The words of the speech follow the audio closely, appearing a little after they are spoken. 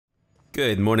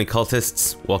Good morning,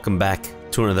 cultists. Welcome back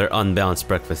to another unbalanced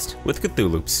breakfast with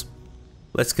Cthulhu's.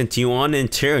 Let's continue on in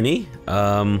Tyranny.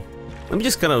 Let me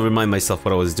just kind of remind myself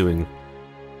what I was doing.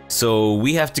 So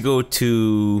we have to go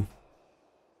to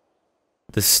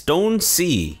the Stone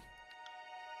Sea.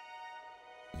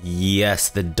 Yes,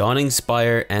 the Dawning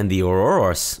Spire and the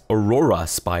Aurora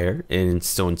Spire in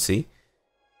Stone Sea.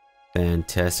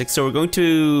 Fantastic. So we're going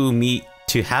to meet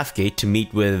to Halfgate to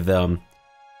meet with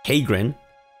Hagren,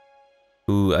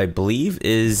 who I believe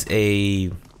is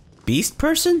a beast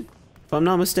person, if I'm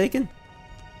not mistaken.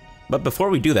 But before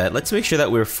we do that, let's make sure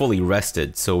that we're fully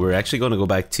rested. So we're actually going to go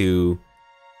back to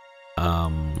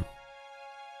the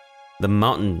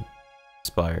Mountain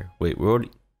Spire. Wait, we're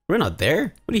not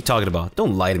there? What are you talking about?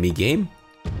 Don't lie to me, game.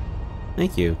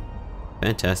 Thank you.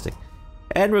 Fantastic.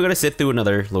 And we're going to sit through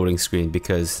another loading screen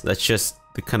because that's just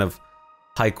the kind of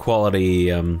high quality,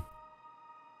 you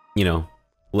know,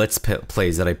 let's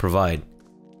plays that I provide.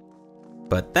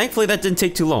 But thankfully that didn't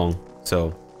take too long,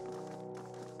 so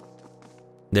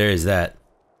there is that.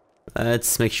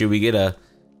 Let's make sure we get a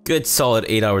good solid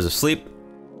 8 hours of sleep.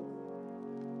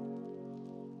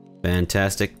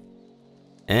 Fantastic.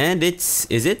 And is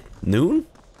it noon?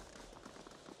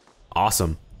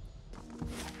 Awesome.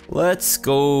 Let's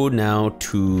go now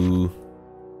to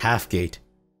Halfgate.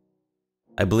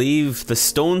 I believe the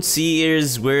Stone Sea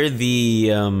is where the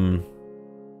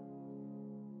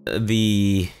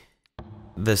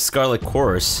Scarlet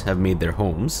Chorus have made their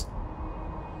homes.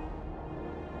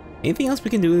 Anything else we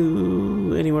can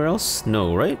do anywhere else?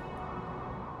 No, right?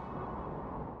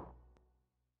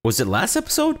 Was it last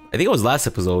episode? I think it was last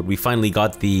episode. We finally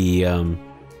got the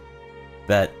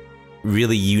that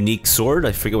really unique sword.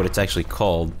 I forget what it's actually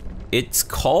called. It's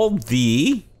called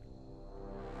the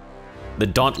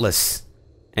Dauntless,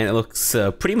 and it looks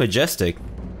pretty majestic,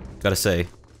 gotta say.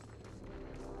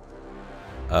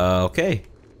 Okay.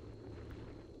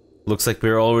 Looks like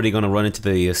we're already gonna run into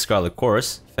the Scarlet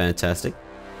Chorus. Fantastic.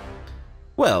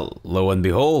 Well, lo and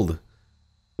behold.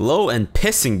 Lo and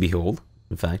pissing behold,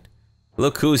 in fact.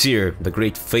 Look who's here, the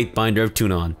great Fatebinder of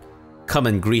Tunon. Come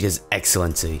and greet his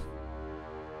excellency.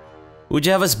 Would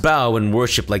you have us bow and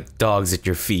worship like dogs at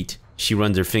your feet? She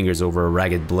runs her fingers over a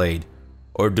ragged blade.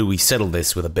 Or do we settle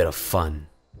this with a bit of fun?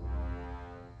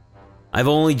 I've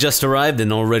only just arrived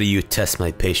and already you test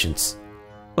my patience.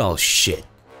 Well, shit.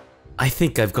 I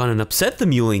think I've gone and upset the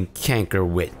mewling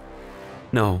cankerwit.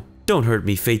 No, don't hurt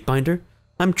me, Fatebinder.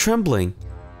 I'm trembling.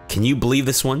 Can you believe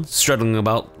this one, struggling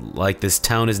about like this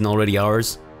town isn't already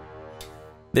ours?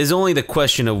 There's only the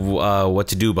question of what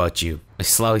to do about you. A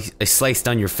slice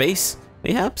down your face,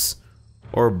 mayhaps?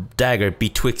 Or dagger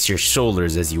betwixt your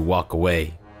shoulders as you walk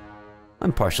away.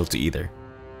 I'm partial to either.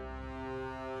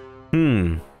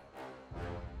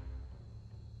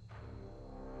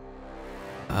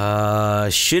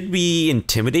 Should we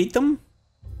intimidate them?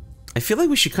 I feel like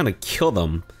we should kind of kill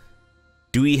them.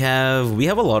 We have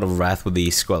a lot of wrath with the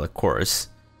Scarlet Chorus,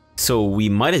 so we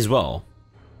might as well.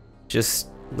 Just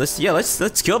let's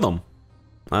kill them.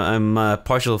 I'm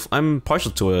partial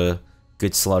to a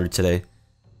good slaughter today.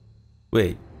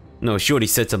 Wait, no, she already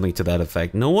said something to that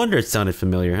effect. No wonder it sounded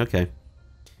familiar. Okay.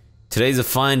 Today's a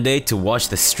fine day to wash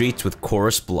the streets with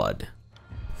chorus blood.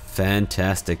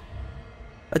 Fantastic.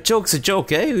 A joke's a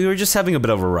joke, eh? We were just having a bit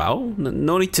of a row.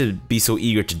 No need to be so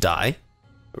eager to die.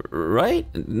 Right?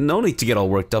 No need to get all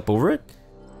worked up over it.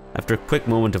 After a quick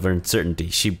moment of uncertainty,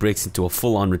 she breaks into a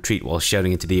full-on retreat while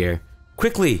shouting into the air.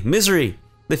 Quickly, misery!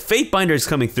 The Fatebinder is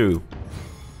coming through!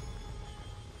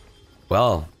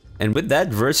 Well, and with that,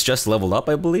 verse just leveled up,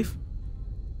 I believe?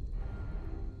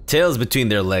 Tails between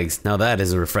their legs. Now that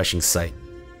is a refreshing sight.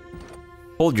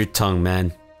 Hold your tongue,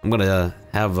 man. I'm gonna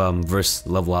have verse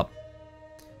level up.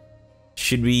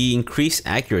 Should we increase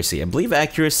accuracy? I believe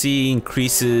accuracy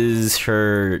increases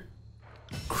her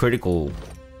critical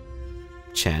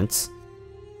chance,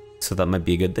 so that might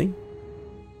be a good thing.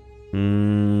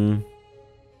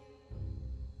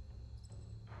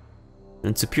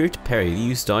 And superior to parry,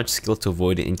 use dodge skill to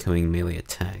avoid incoming melee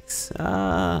attacks.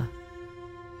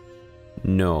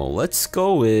 No, let's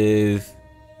go with...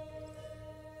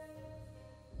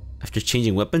 After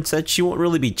changing weapon sets, she won't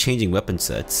really be changing weapon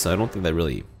sets, so I don't think that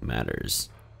really matters.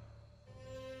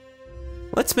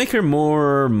 Let's make her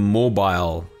more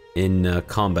mobile in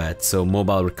combat, so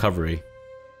mobile recovery.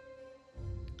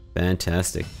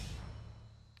 Fantastic.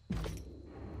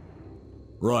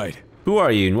 Right. Who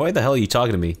are you, and why the hell are you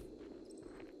talking to me?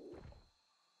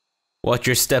 Watch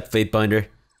your step, Fatebinder.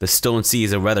 The Stone Sea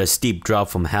is a rather steep drop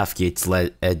from Halfgate's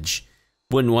edge.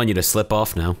 Wouldn't want you to slip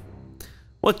off now.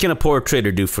 What can a poor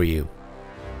trader do for you?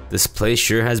 This place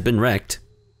sure has been wrecked.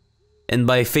 And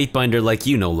by Fatebinder like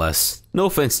you no less. No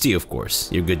offense to you, of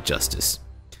course, your good justice.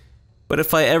 But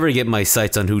if I ever get my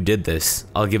sights on who did this,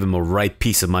 I'll give him a right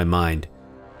piece of my mind.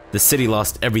 The city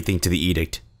lost everything to the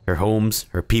edict. Her homes,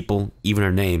 her people, even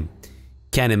her name.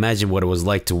 Can't imagine what it was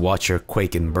like to watch her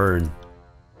quake and burn.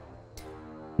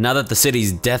 Now that the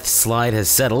city's death slide has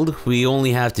settled, we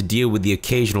only have to deal with the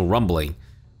occasional rumbling.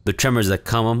 The tremors that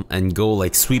come and go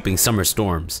like sweeping summer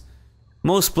storms.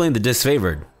 Most blame the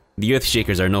disfavored. The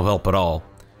Earthshakers are no help at all.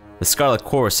 The Scarlet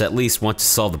Chorus at least want to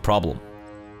solve the problem.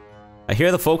 I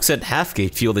hear the folks at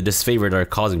Halfgate feel the disfavored are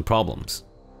causing problems.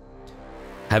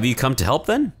 Have you come to help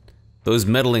then? Those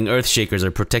meddling Earthshakers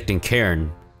are protecting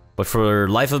Cairn, but for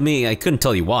life of me, I couldn't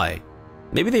tell you why.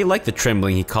 Maybe they like the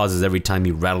trembling he causes every time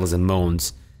he rattles and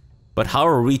moans. But how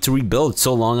are we to rebuild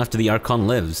so long after the Archon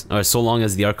lives, or so long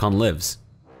as the Archon lives?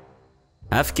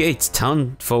 Halfgate's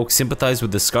town folk sympathize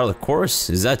with the Scarlet Chorus,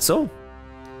 is that so?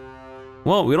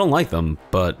 Well, we don't like them,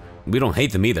 but we don't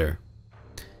hate them either.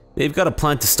 They've got a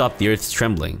plan to stop the Earth's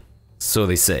trembling, so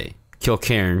they say. Kill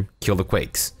Cairn, kill the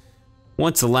quakes.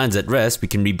 Once the land's at rest, we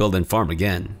can rebuild and farm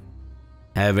again.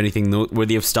 Have anything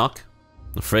noteworthy of stock?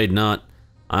 Afraid not.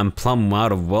 I'm plumb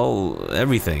out of, well,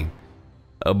 everything.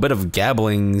 A bit of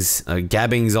gabbing's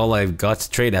all I've got to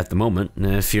trade at the moment,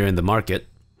 if you're in the market.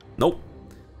 Nope.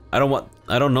 I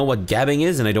don't know what gabbing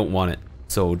is, and I don't want it,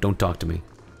 so don't talk to me.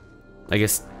 I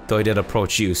guess, though I did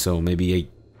approach you, so maybe I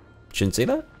shouldn't say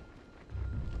that?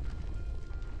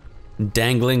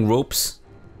 Dangling ropes.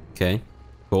 Okay,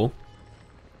 cool.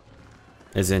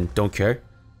 As in, don't care.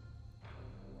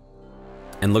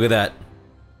 And look at that.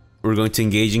 We're going to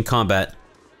engage in combat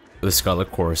with the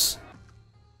Scarlet Chorus.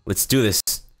 Let's do this.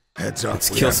 Heads up. Let's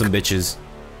kill some bitches.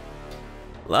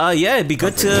 Yeah, it'd be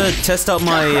good to test out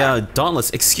my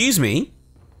dauntless. Excuse me.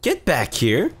 Get back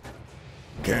here.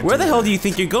 Where the hell do you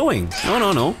think you're going? No,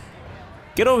 no, no.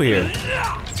 Get over here.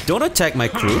 Don't attack my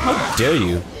crew. How dare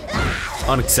you?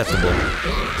 Unacceptable.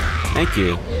 Thank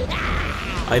you.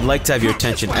 I'd like to have your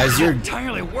attention as you're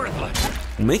entirely worthless.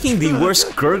 making the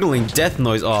worst gurgling death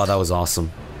noise. Oh, that was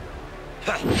awesome.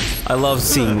 I love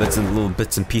seeing little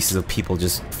bits and pieces of people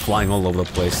just flying all over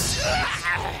the place.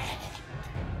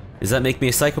 Does that make me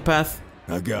a psychopath?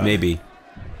 Maybe.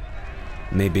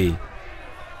 Maybe.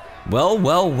 Well,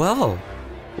 well, well.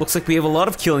 Looks like we have a lot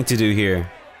of killing to do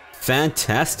here.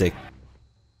 Fantastic.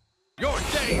 Your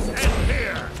days end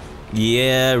here.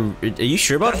 Yeah, are you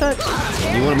sure about that?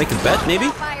 You want to make a bet, maybe?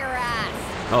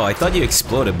 Oh, I thought you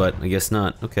exploded, but I guess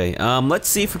not. Okay, let's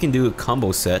see if we can do a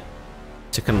combo set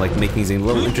to kind of like make things a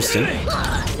little interesting.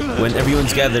 When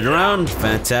everyone's gathered around,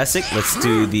 fantastic. Let's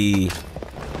do the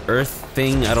earth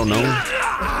thing, I don't know.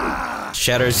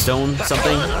 Shatter stone,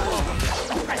 something.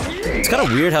 It's kind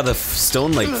of weird how the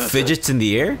stone like fidgets in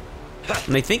the air.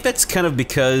 And I think that's kind of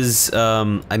because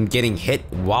I'm getting hit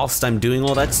whilst I'm doing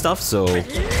all that stuff, so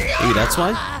maybe that's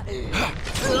why.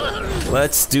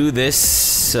 Let's do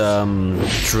this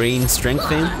drain strength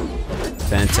thing.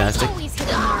 Fantastic.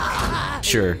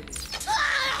 Sure.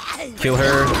 Kill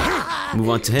her. Move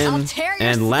on to him.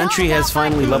 And Lantry has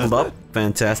finally leveled up.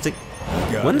 Fantastic.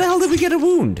 When the hell did we get a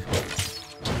wound?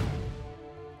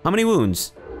 How many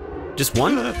wounds? Just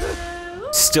one?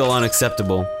 Still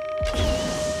unacceptable.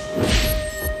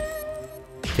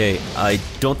 Okay, I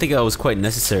don't think that was quite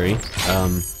necessary.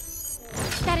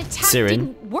 That attack Siren.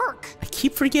 didn't work. I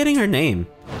keep forgetting her name.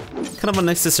 Kind of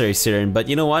unnecessary, Siren, but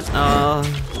you know what? I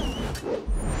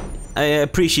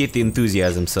appreciate the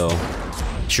enthusiasm, so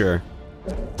sure.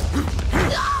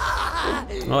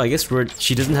 Oh, I guess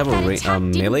she doesn't have a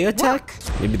melee attack?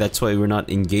 Maybe that's why we're not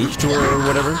engaged to her or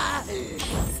whatever.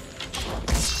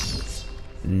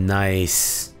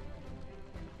 Nice.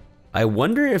 I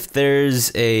wonder if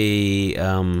there's a,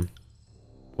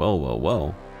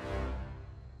 well.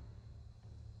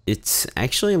 It's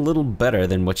actually a little better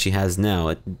than what she has now.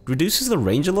 It reduces the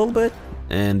range a little bit,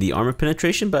 and the armor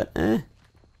penetration, but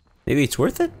maybe it's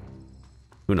worth it?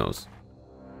 Who knows?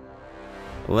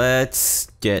 Let's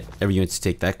get everyone to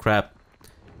take that crap.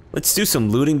 Let's do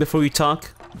some looting before we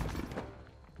talk.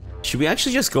 Should we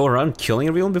actually just go around killing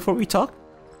everyone before we talk?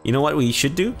 You know what we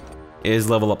should do? Is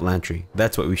level up Lantry.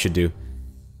 That's what we should do.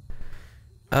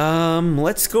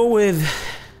 Let's go with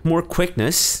more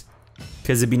quickness,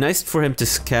 because it'd be nice for him to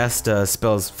cast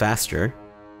spells faster.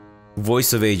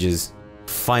 Voice of Ages.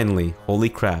 Finally. Holy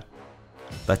crap.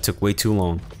 That took way too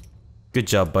long. Good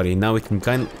job, buddy. Now we can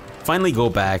finally go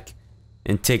back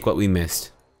and take what we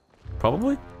missed.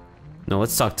 Probably? No,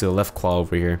 let's talk to the Left Claw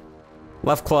over here.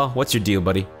 Left Claw, what's your deal,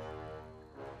 buddy?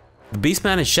 The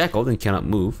Beastman is shackled and cannot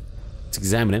move. Let's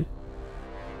examine him.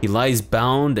 He lies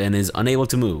bound and is unable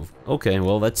to move. Okay,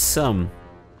 well that's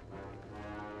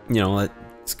you know,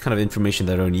 it's kind of information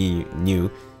that I already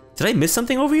knew. Did I miss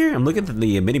something over here? I'm looking at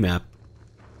the mini-map.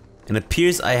 And it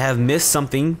appears I have missed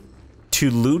something to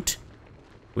loot,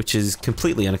 which is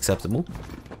completely unacceptable.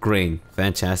 Grain.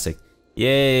 Fantastic.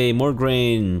 Yay, more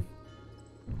grain.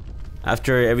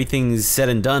 After everything's said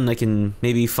and done, I can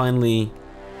maybe finally,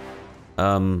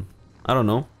 I don't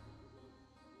know,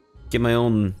 get my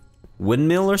own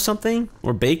windmill or something?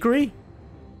 Or bakery?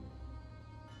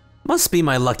 Must be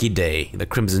my lucky day. The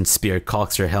Crimson Spear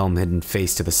cocks her helm hidden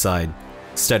face to the side,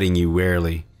 studying you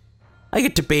warily. I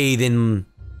get to bathe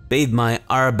my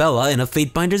Arabella in a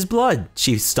Fatebinder's blood.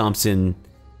 She stomps in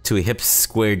to a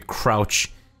hip-squared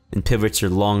crouch and pivots her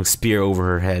long spear over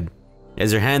her head.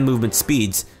 As her hand movement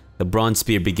speeds, the bronze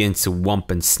spear begins to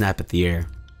whump and snap at the air.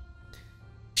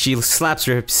 She slaps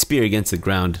her spear against the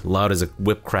ground, loud as a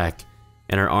whip crack,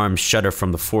 and her arms shudder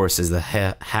from the force as the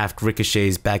haft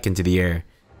ricochets back into the air.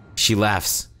 She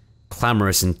laughs,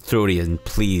 clamorous and throaty and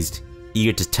pleased,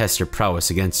 eager to test her prowess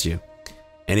against you.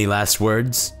 Any last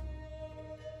words?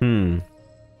 Hey,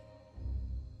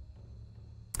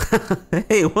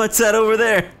 what's that over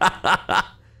there?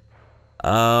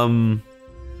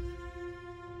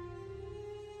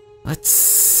 Let's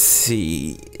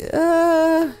see.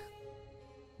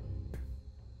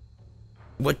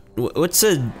 What's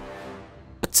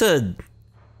a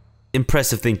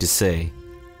impressive thing to say?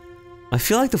 I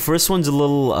feel like the first one's a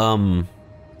little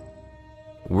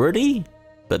wordy,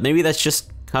 but maybe that's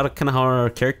just kind of how our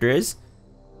character is.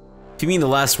 If you mean the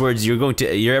last words you're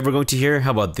ever going to hear,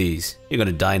 how about these? You're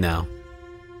gonna die now.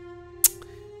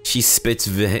 She spits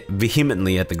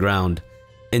vehemently at the ground.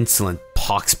 Insolent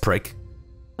pox prick.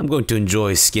 I'm going to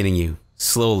enjoy skinning you,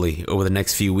 slowly, over the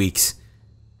next few weeks.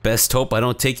 Best hope I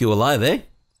don't take you alive, eh?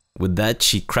 With that,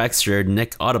 she cracks her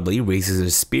neck audibly, raises her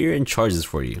spear, and charges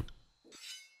for you.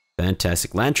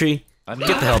 Fantastic. Lantry, get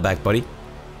the hell back, buddy.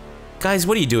 Guys,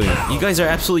 what are you doing? You guys are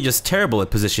absolutely just terrible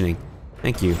at positioning.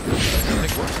 Thank you. I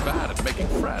think we're bad at making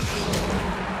friends.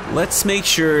 Let's make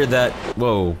sure that...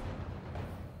 Whoa.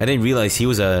 I didn't realize he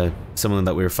was someone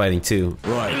that we were fighting too.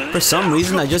 Right. For some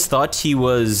reason, I just thought he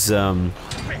was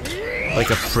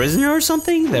like a prisoner or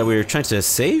something that we were trying to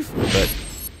save, but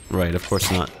right, of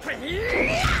course not.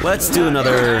 Let's do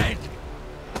another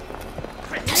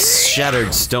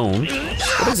shattered stone.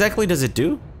 What exactly does it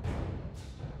do?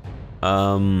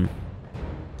 The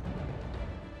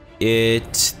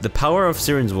power of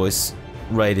Siren's voice,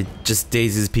 right, it just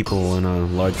dazes people in a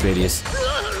large radius.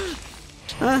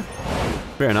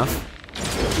 Fair enough.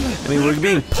 I mean, we're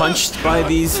being punched by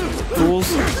these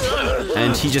fools,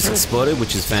 and he just exploded,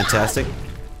 which is fantastic.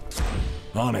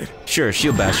 On it. Sure,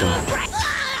 shield bash him.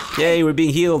 Yay, we're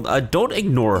being healed. Don't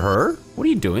ignore her. What are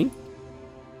you doing?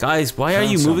 Guys, why are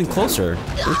you moving closer?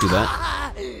 Don't do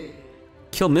that.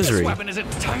 Kill misery. This weapon is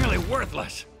entirely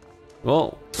worthless.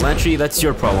 Well, Lantry, that's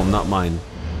your problem, not mine.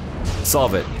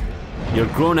 Solve it. You're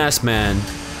a grown-ass man.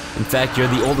 In fact, you're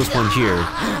the oldest one here.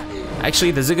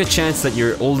 Actually, there's a good chance that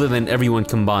you're older than everyone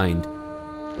combined.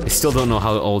 I still don't know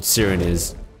how old Siren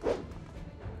is.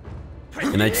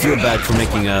 And I'd feel bad for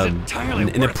making an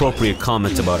inappropriate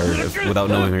comment about her without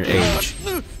knowing her age.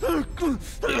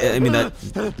 I mean,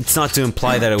 it's not to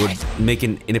imply that I would make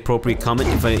an inappropriate comment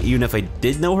even if I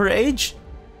did know her age.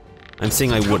 I'm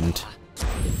saying I wouldn't.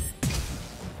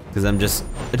 Because I'm just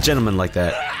a gentleman like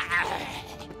that.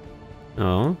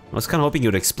 Oh, I was kind of hoping you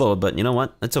would explode, but you know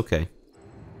what? That's okay.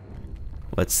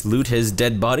 Let's loot his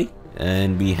dead body.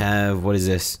 And we have, what is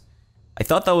this? I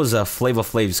thought that was a Flava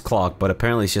Flav's clock, but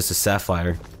apparently it's just a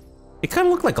sapphire. It kind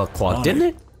of looked like a clock, didn't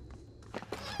it?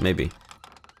 Maybe.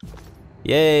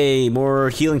 Yay, more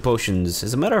healing potions.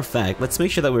 As a matter of fact, let's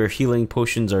make sure that our healing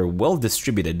potions are well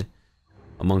distributed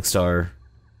amongst our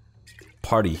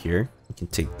party here. We can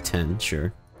take 10,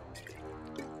 sure.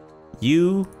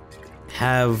 You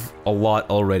have a lot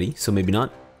already, so maybe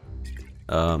not.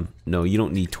 No, you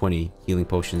don't need 20 healing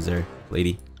potions there,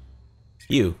 lady.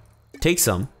 You, take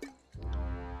some.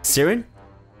 Siren?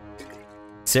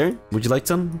 Siren, would you like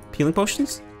some healing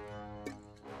potions?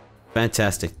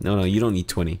 Fantastic. No, you don't need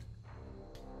 20.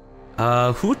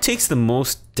 Who takes the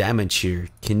most damage here?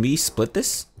 Can we split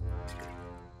this?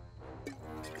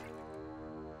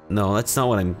 No, that's not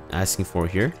what I'm asking for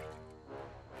here.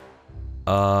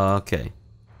 Okay.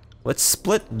 Let's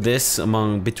split this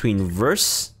between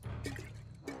Verse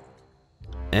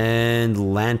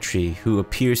and Lantry, who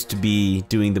appears to be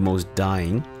doing the most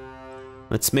dying.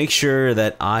 Let's make sure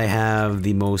that I have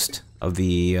the most of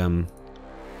the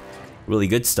really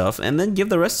good stuff, and then give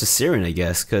the rest to Siren, I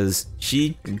guess, because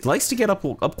she likes to get up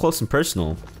close and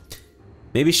personal.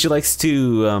 Maybe she likes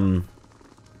to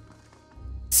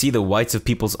see the whites of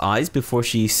people's eyes before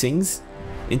she sings.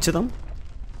 into them,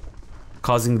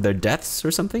 causing their deaths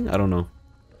or something. I don't know.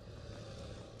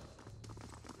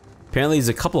 Apparently there's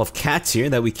a couple of cats here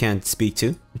that we can't speak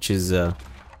to, which is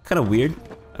kind of weird.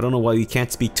 I don't know why we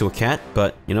can't speak to a cat,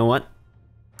 but you know what?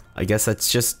 I guess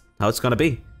that's just how it's gonna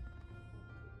be.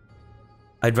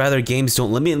 I'd rather games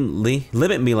don't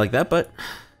limit me like that, but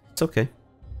it's okay.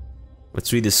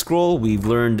 Let's read the scroll. We've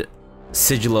learned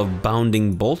Sigil of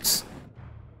Bounding Bolts.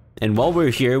 And while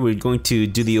we're here, we're going to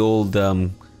do the old,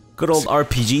 good old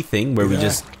RPG thing where we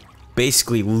just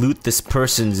basically loot this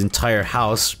person's entire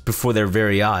house before their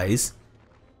very eyes.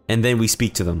 And then we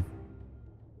speak to them.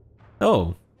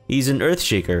 Oh, he's an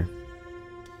Earthshaker.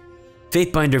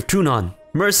 Fatebinder of Kyros,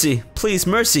 mercy, please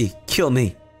mercy, kill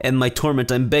me. End my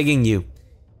torment, I'm begging you.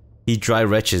 He dry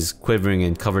retches, quivering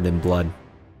and covered in blood.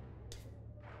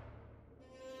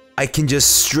 I can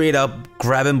just straight up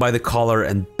grab him by the collar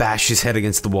and bash his head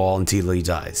against the wall until he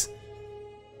dies.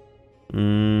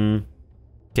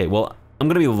 Okay, well, I'm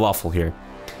gonna be lawful here.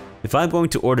 If I'm going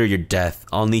to order your death,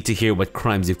 I'll need to hear what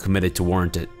crimes you've committed to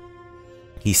warrant it.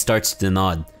 He starts to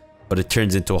nod, but it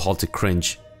turns into a halted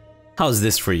cringe. How's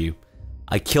this for you?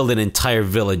 I killed an entire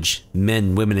village,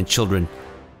 men, women, and children,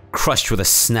 crushed with a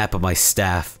snap of my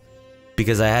staff,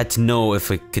 because I had to know if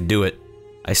I could do it.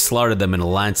 I slaughtered them in a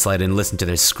landslide and listened to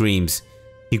their screams.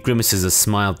 He grimaces a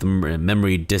smile at the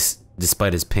memory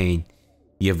despite his pain.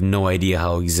 You have no idea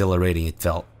how exhilarating it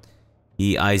felt.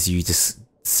 He eyes you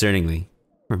discerningly.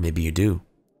 Or maybe you do.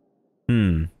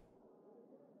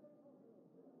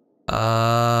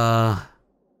 I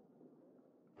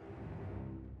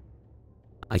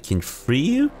can free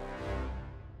you?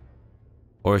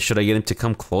 Or should I get him to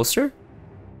come closer?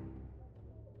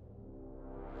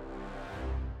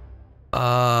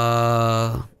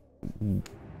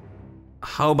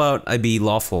 How about I be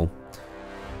lawful?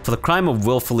 For the crime of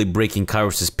willfully breaking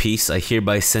Kyros' peace, I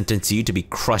hereby sentence you to be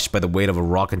crushed by the weight of a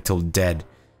rock until dead.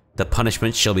 The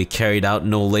punishment shall be carried out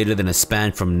no later than a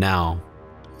span from now.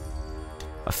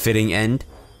 A fitting end?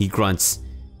 He grunts.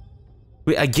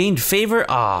 Wait, I gained favor?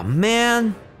 Aw,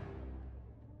 man!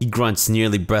 He grunts,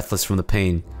 nearly breathless from the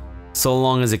pain. So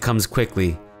long as it comes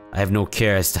quickly, I have no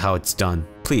care as to how it's done.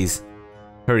 Please,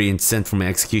 hurry and send for my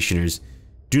executioners.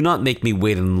 Do not make me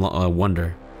wait and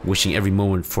wonder, wishing every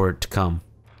moment for it to come.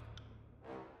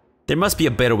 There must be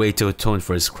a better way to atone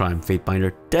for his crime,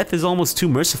 Fatebinder. Death is almost too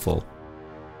merciful.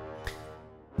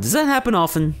 Does that happen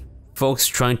often? Folks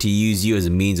trying to use you as a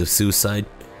means of suicide?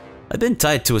 I've been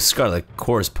tied to a Scarlet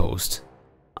Chorus post.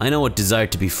 I know what desire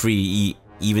to be free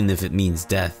even if it means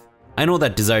death. I know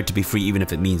that desire to be free even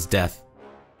if it means death.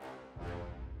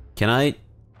 Can I...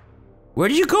 Where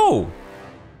did you go?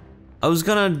 I was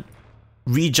gonna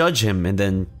rejudge him and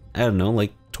then, I don't know,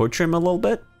 like torture him a little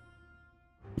bit?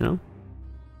 You know?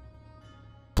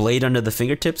 Blade under the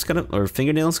fingertips kind of, or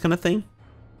fingernails kind of thing?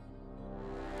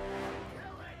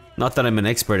 Not that I'm an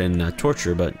expert in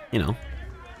torture, but, you know.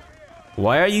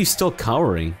 Why are you still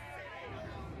cowering?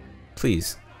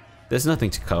 Please. There's nothing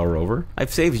to cower over.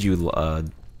 I've saved you,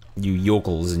 you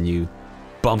yokels and you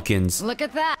bumpkins. Look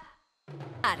at that.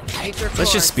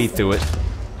 Let's just speed through it.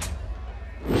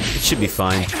 It should be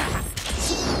fine.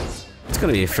 It's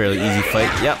gonna be a fairly easy fight.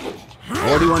 Yep.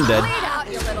 Already one dead.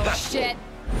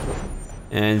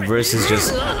 And versus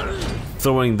just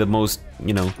throwing the most,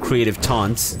 you know, creative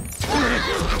taunts.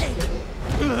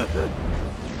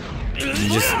 You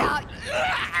just...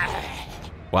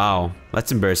 Wow,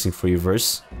 that's embarrassing for you,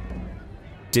 Verse.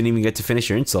 Didn't even get to finish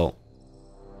your insult.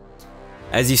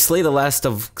 As you slay the last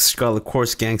of Scarlet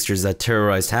Chorus gangsters that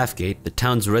terrorized Halfgate, the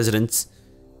town's residents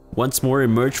once more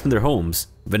emerge from their homes.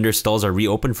 Vendor stalls are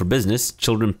reopened for business,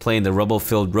 children play in the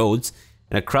rubble-filled roads,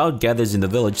 and a crowd gathers in the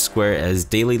village square as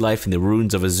daily life in the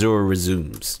ruins of Azure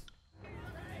resumes.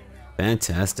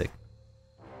 Fantastic.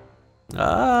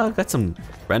 Got some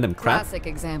random crap. Classic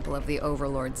example of the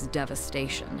Overlord's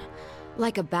devastation.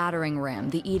 Like a battering ram,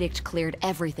 the edict cleared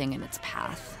everything in its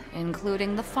path,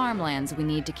 including the farmlands we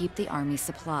need to keep the army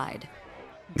supplied.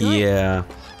 Good. Yeah.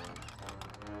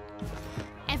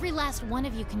 Every last one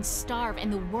of you can starve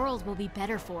and the world will be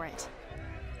better for it.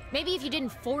 Maybe if you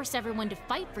didn't force everyone to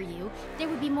fight for you, there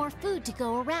would be more food to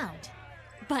go around.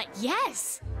 But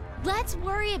yes! Let's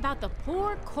worry about the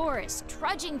poor chorus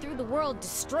trudging through the world,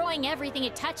 destroying everything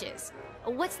it touches.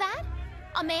 What's that?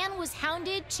 A man was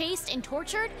hounded, chased, and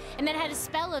tortured, and then had a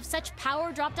spell of such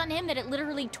power dropped on him that it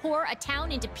literally tore a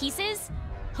town into pieces?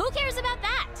 Who cares about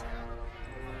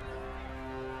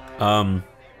that?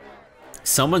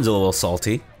 Someone's a little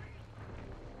salty.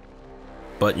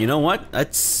 But you know what?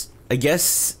 That's... I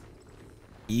guess...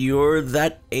 You're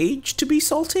that age to be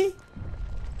salty?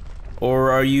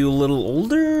 Or are you a little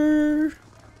older?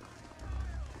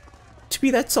 to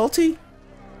be that salty?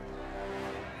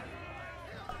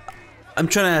 I'm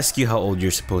trying to ask you how old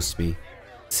you're supposed to be,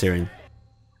 Siren.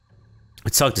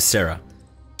 Let's talk to Sarah.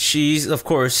 She's, of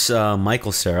course,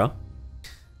 Michael Sarah.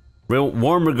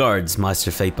 Warm regards,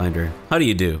 Master Fatebinder. How do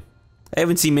you do? I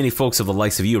haven't seen many folks of the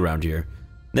likes of you around here.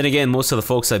 Then again, most of the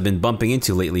folks I've been bumping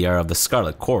into lately are of the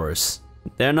Scarlet Chorus.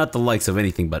 They're not the likes of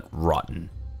anything but rotten.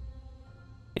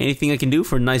 Anything I can do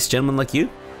for a nice gentleman like you?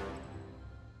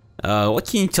 What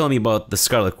can you tell me about the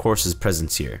Scarlet Chorus's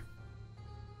presence here?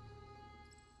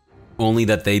 Only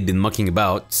that they've been mucking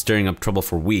about, stirring up trouble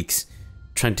for weeks,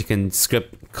 trying to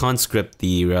conscript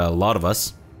the lot of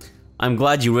us. I'm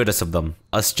glad you rid us of them.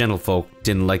 Us gentlefolk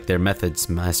didn't like their methods,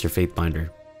 Master Fatebinder.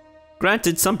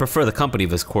 Granted, some prefer the company of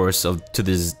this chorus to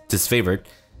this disfavored,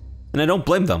 and I don't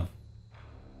blame them.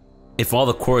 If all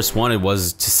the chorus wanted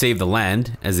was to save the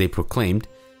land, as they proclaimed,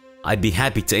 I'd be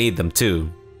happy to aid them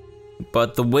too.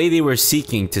 But the way they were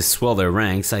seeking to swell their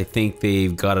ranks, I think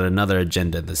they've got another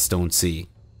agenda in the Stone Sea.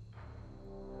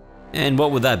 And what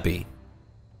would that be?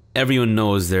 Everyone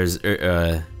knows there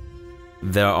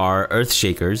are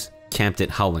Earthshakers camped at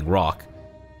Howling Rock.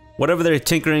 Whatever they're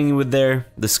tinkering with there,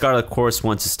 the Scarlet Chorus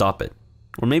wants to stop it.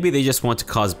 Or maybe they just want to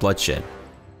cause bloodshed.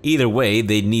 Either way,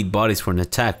 they'd need bodies for an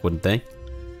attack, wouldn't they?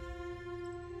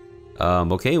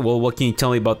 Okay, well, what can you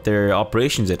tell me about their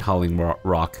operations at Howling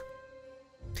Rock?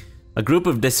 A group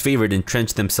of disfavored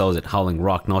entrenched themselves at Howling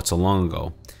Rock not so long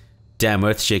ago. Damn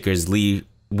Earthshakers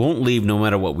won't leave no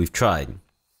matter what we've tried.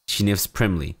 She sniffs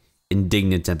primly,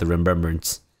 indignant at the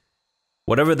remembrance.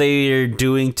 Whatever they're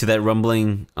doing to that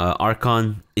rumbling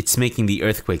Archon, it's making the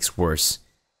earthquakes worse.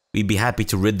 We'd be happy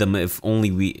to rid them if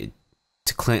only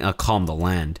to calm the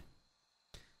land.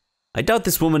 I doubt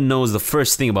this woman knows the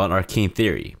first thing about arcane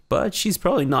theory, but she's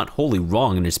probably not wholly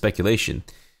wrong in her speculation.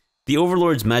 The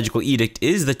Overlord's magical edict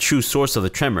is the true source of the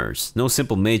tremors. No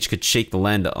simple mage could shake the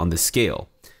land on this scale.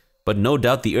 But no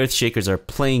doubt the Earthshakers are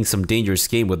playing some dangerous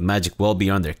game with magic well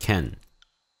beyond their ken.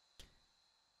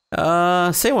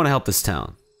 Say I want to help this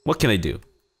town. What can I do?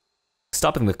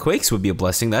 Stopping the quakes would be a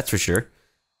blessing, that's for sure.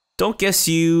 Don't guess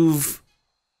you've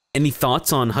any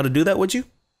thoughts on how to do that, would you?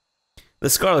 The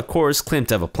Scarlet Chorus claimed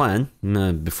to have a plan,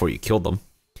 before you killed them.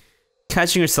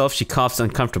 Catching herself, she coughs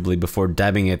uncomfortably before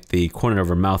dabbing at the corner of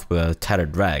her mouth with a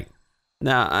tattered rag.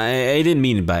 Nah, I didn't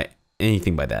mean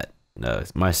anything by that,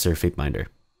 Master Fatebinder.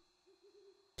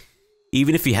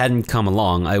 Even if he hadn't come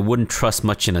along, I wouldn't trust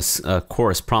much in a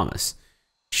chorus promise.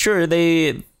 Sure,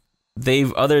 they've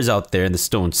others out there in the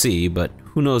Stone Sea, but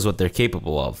who knows what they're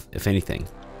capable of, if anything.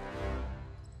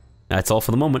 That's all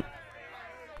for the moment.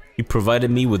 You provided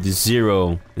me with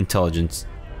 0 intelligence.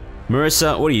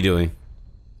 Marissa, what are you doing?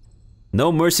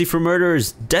 No mercy for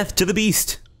murderers! Death to the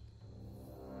beast!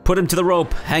 Put him to the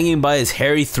rope, hanging by his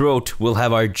hairy throat. We'll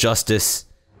have our justice.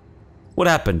 What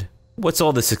happened? What's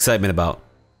all this excitement about?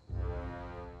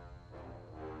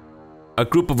 A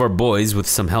group of our boys, with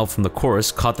some help from the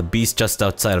chorus, caught the beast just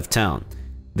outside of town.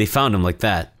 They found him like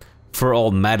that, fur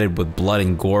all matted with blood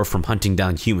and gore from hunting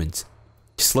down humans.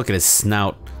 Just look at his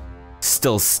snout,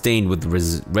 still stained with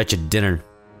wretched dinner.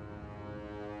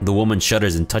 The woman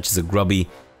shudders and touches a grubby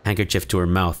handkerchief to her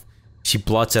mouth. She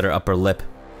blots at her upper lip,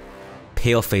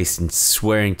 pale-faced and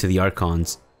swearing to the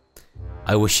Archons.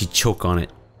 I wish she'd choke on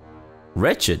it.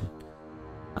 Wretched?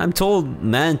 I'm told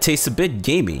man tastes a bit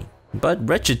gamey. But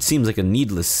wretched seems like a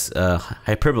needless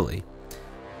hyperbole.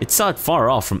 It's not far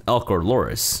off from elk or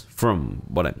loris, from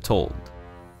what I'm told.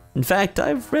 In fact,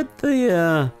 I've read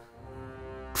the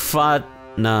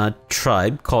Fatna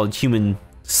tribe called human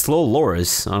slow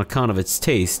loris on account of its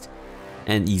taste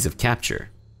and ease of capture.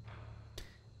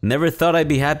 Never thought I'd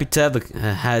be happy to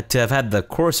have had the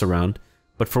chorus around,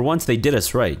 but for once they did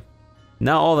us right.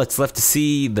 Now all that's left is to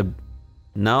see the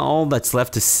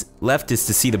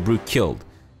brute killed.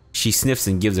 She sniffs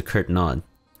and gives a curt nod.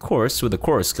 Of course, with the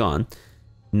chorus gone,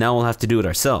 now we'll have to do it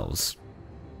ourselves.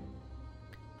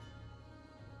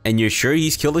 And you're sure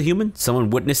he's killed a human? Someone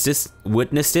witnessed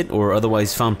it, or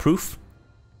otherwise found proof?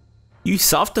 You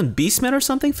soft on beastmen or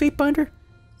something, Fatebinder?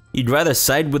 You'd rather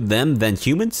side with them than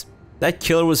humans? That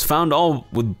killer was found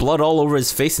with blood all over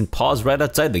his face and paws right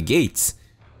outside the gates.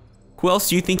 Who else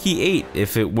do you think he ate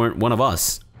if it weren't one of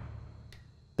us?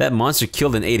 That monster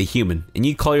killed and ate a human, and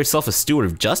you call yourself a steward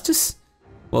of justice?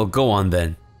 Well, go on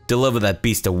then. Deliver that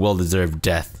beast a well-deserved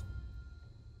death.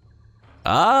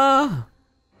 For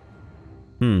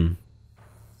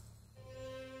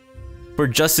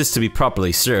justice to be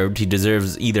properly served, he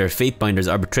deserves either Fatebinder's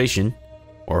arbitration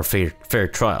or a fair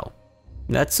trial.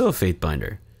 That's so,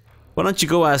 Fatebinder. Why don't you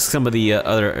go ask some of the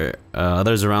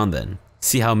others around then?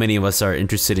 See how many of us are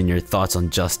interested in your thoughts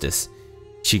on justice.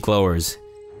 She glowers,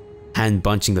 hand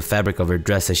bunching the fabric of her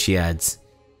dress as she adds,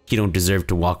 "You don't deserve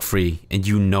to walk free, and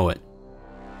you know it."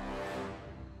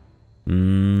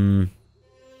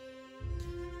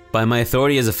 By my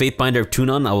authority as a Fatebinder of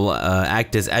Tunon, I will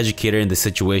act as educator in this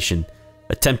situation.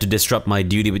 Attempt to disrupt my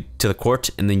duty to the court,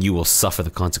 and then you will suffer the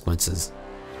consequences.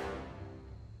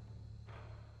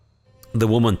 The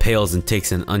woman pales and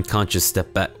takes an unconscious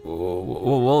step back.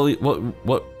 What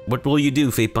will you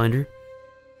do, Fatebinder?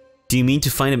 Do you mean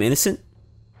to find him innocent?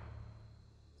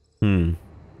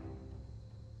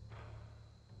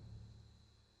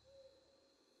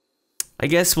 I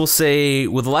guess we'll say,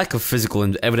 with lack of physical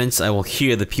evidence, I will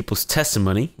hear the people's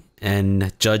testimony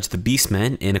and judge the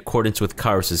Beastman in accordance with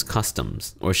Kyros'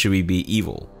 customs. Or should we be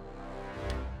evil?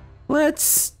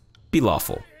 Let's be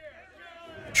lawful.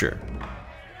 Sure.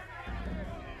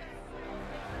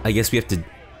 I guess we have to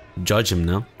judge him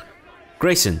now.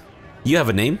 Grayson, you have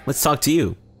a name. Let's talk to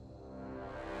you.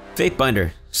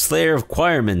 Fatebinder, Slayer of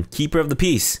Choirmen, Keeper of the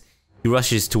Peace. He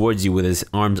rushes towards you with his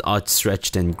arms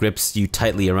outstretched and grips you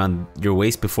tightly around your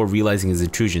waist before realizing his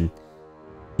intrusion.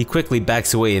 He quickly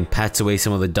backs away and pats away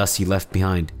some of the dust he left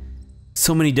behind.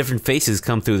 So many different faces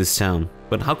come through this town,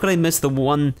 but how could I miss the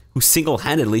one who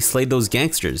single-handedly slayed those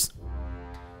gangsters?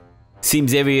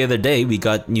 Seems every other day we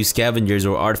got new scavengers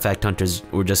or artifact hunters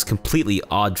or just completely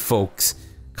odd folks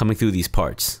coming through these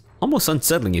parts. Almost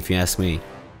unsettling if you ask me.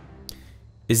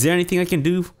 Is there anything I can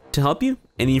do to help you?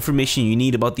 Any information you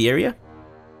need about the area?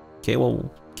 Okay,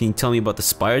 well, can you tell me about the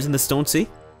spires in the Stone Sea?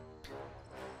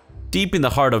 Deep in the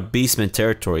heart of Beastman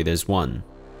territory, there's one.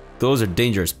 Those are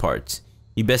dangerous parts.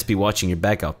 You best be watching your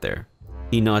back out there.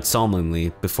 He nods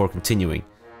solemnly before continuing.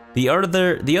 The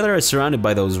other is surrounded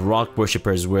by those rock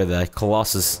worshippers where the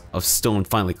Colossus of Stone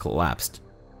finally collapsed.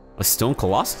 A stone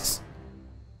colossus?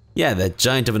 Yeah, that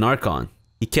giant of an Archon.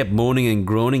 He kept moaning and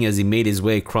groaning as he made his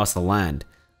way across the land.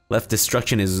 Left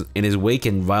destruction in his wake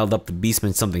and riled up the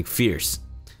Beastman something fierce.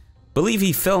 Believe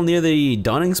he fell near the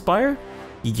Dawning Spire?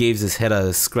 He gave his head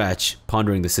a scratch,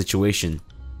 pondering the situation.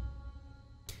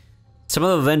 Some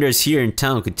of the vendors here in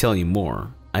town could tell you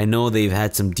more. I know they've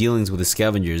had some dealings with the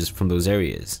scavengers from those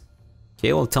areas.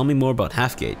 Okay, well, tell me more about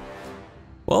Halfgate.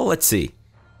 Well, let's see.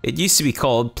 It used to be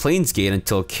called Plainsgate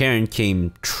until Karen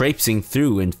came traipsing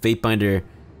through and Fatebinder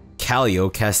Callio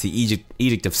cast the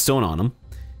Edict of Stone on him,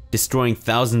 destroying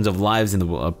thousands of lives in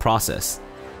the process.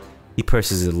 He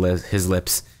purses his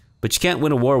lips, but you can't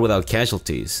win a war without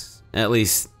casualties. At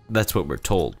least, that's what we're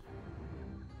told.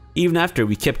 Even after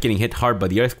we kept getting hit hard by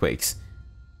the earthquakes,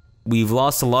 we've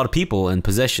lost a lot of people and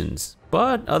possessions,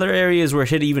 but other areas were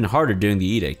hit even harder during the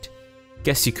edict.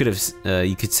 Guess you could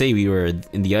say we were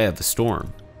in the eye of the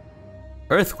storm.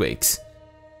 Earthquakes?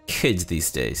 Kids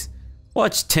these days.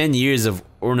 Watch 10 years of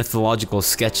ornithological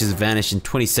sketches vanish in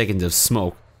 20 seconds of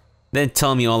smoke, then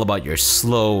tell me all about your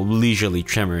slow, leisurely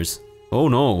tremors. Oh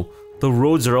no, the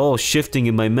roads are all shifting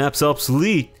and my map's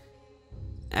obsolete.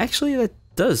 Actually, that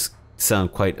does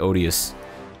sound quite odious.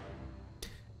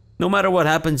 No matter what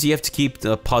happens, you have to keep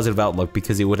a positive outlook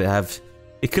because it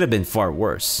could have been far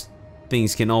worse.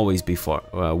 Things can always be far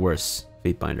worse,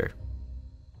 Fatebinder.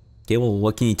 Okay, well,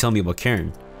 what can you tell me about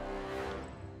Karen?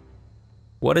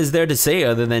 What is there to say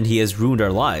other than he has ruined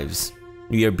our lives?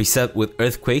 We are beset with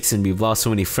earthquakes and we've lost so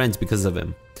many friends because of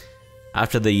him.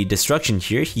 After the destruction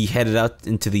here, he headed out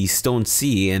into the Stone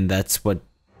Sea and that's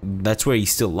where he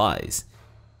still lies.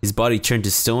 His body turned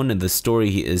to stone and the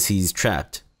story is he's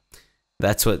trapped.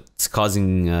 That's what's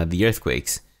causing the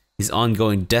earthquakes. His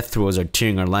ongoing death throes are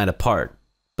tearing our land apart.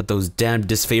 But those damned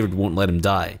disfavored won't let him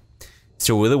die.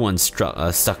 So we're the ones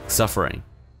stuck suffering.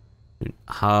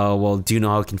 How well do you know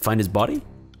how I can find his body?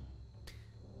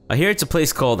 I hear it's a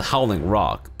place called Howling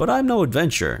Rock, but I'm no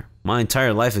adventurer. My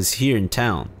entire life is here in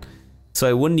town, so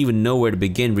I wouldn't even know where to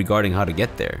begin regarding how to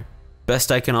get there.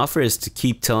 Best I can offer is to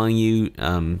tell you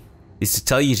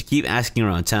to keep asking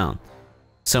around town.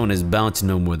 Someone is bound to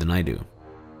know more than I do.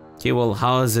 Okay, well,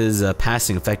 how has his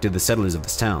passing affected the settlers of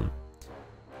this town?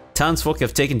 Townsfolk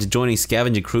have taken to joining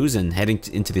scavenging crews and heading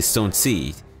into the Stone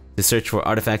Sea to search for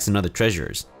artifacts and other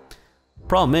treasures.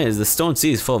 Problem is, the Stone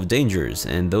Sea is full of dangers,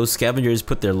 and those scavengers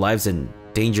put their lives in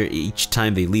danger each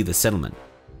time they leave the settlement.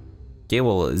 Okay,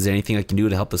 well, is there anything I can do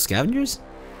to help the scavengers?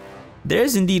 There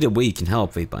is indeed a way you can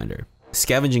help, Fatebinder. A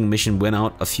scavenging mission went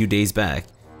out a few days back,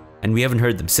 and we haven't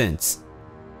heard them since.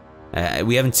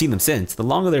 We haven't seen them since. The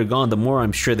longer they're gone, the more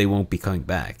I'm sure they won't be coming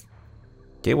back.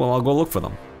 Okay, well, I'll go look for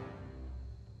them.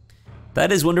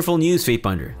 That is wonderful news,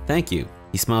 Fatebinder. Thank you.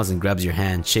 He smiles and grabs your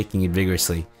hand, shaking it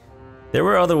vigorously. They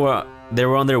were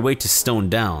on their way to Stone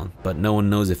Down, but no one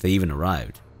knows if they even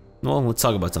arrived. Well, let's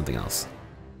talk about something else.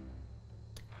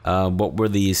 What were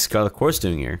the Scarlet Courts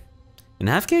doing here? In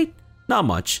Halfgate? Not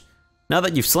much, now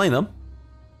that you've slain them.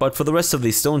 But for the rest of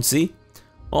the Stone Sea,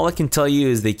 all I can tell you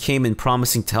is they came in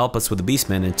promising to help us with the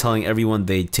Beastmen and telling everyone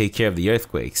they'd take care of the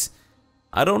earthquakes.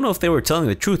 I don't know if they were telling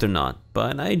the truth or not,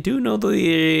 but I do know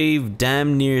they've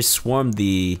damn near swarmed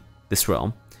this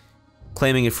realm,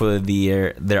 claiming it for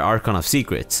their Archon of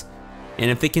Secrets. And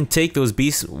if they can take those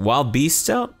wild beasts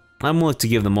out, I'm willing to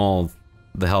give them all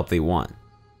the help they want.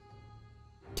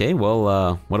 Okay,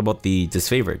 well, what about the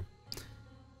disfavored?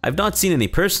 I've not seen any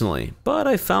personally, but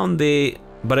I've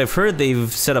heard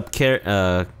they've set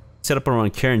up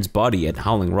around Karen's body at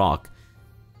Howling Rock.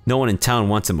 No one in town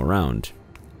wants him around.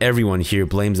 Everyone here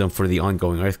blames them for the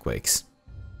ongoing earthquakes.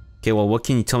 Okay, well, what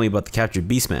can you tell me about the captured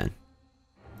Beastman?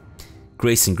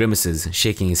 Grayson grimaces,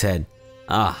 shaking his head.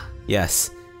 Ah, yes.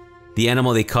 The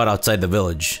animal they caught outside the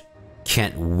village.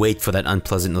 Can't wait for that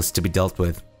unpleasantness to be dealt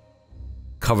with.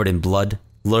 Covered in blood,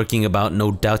 lurking about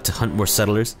no doubt to hunt more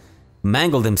settlers.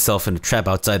 Mangled himself in a trap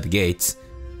outside the gates.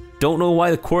 Don't know why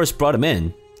the chorus brought him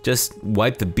in. Just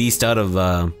wipe the beast out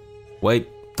or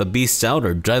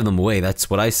drive them away, that's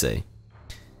what I say.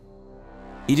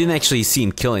 You didn't actually see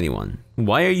him kill anyone.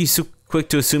 Why are you so quick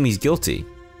to assume he's guilty?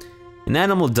 An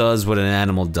animal does what an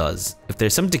animal does. If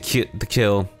there's something to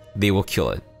kill, they will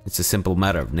kill it. It's a simple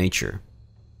matter of nature.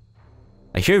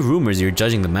 I hear rumors you're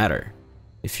judging the matter.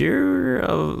 If you're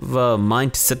of a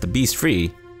mind to set the beast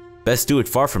free, best do it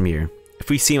far from here.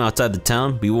 If we see him outside the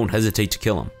town, we won't hesitate to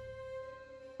kill him.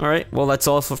 Alright, well that's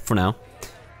all for now.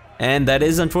 And that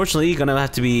is unfortunately gonna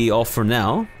have to be all for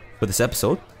now for this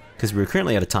episode, because we're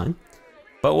currently out of time.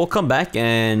 But we'll come back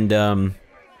and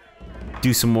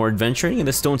do some more adventuring in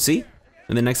the Stone Sea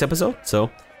in the next episode. So,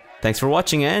 thanks for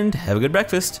watching and have a good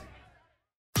breakfast.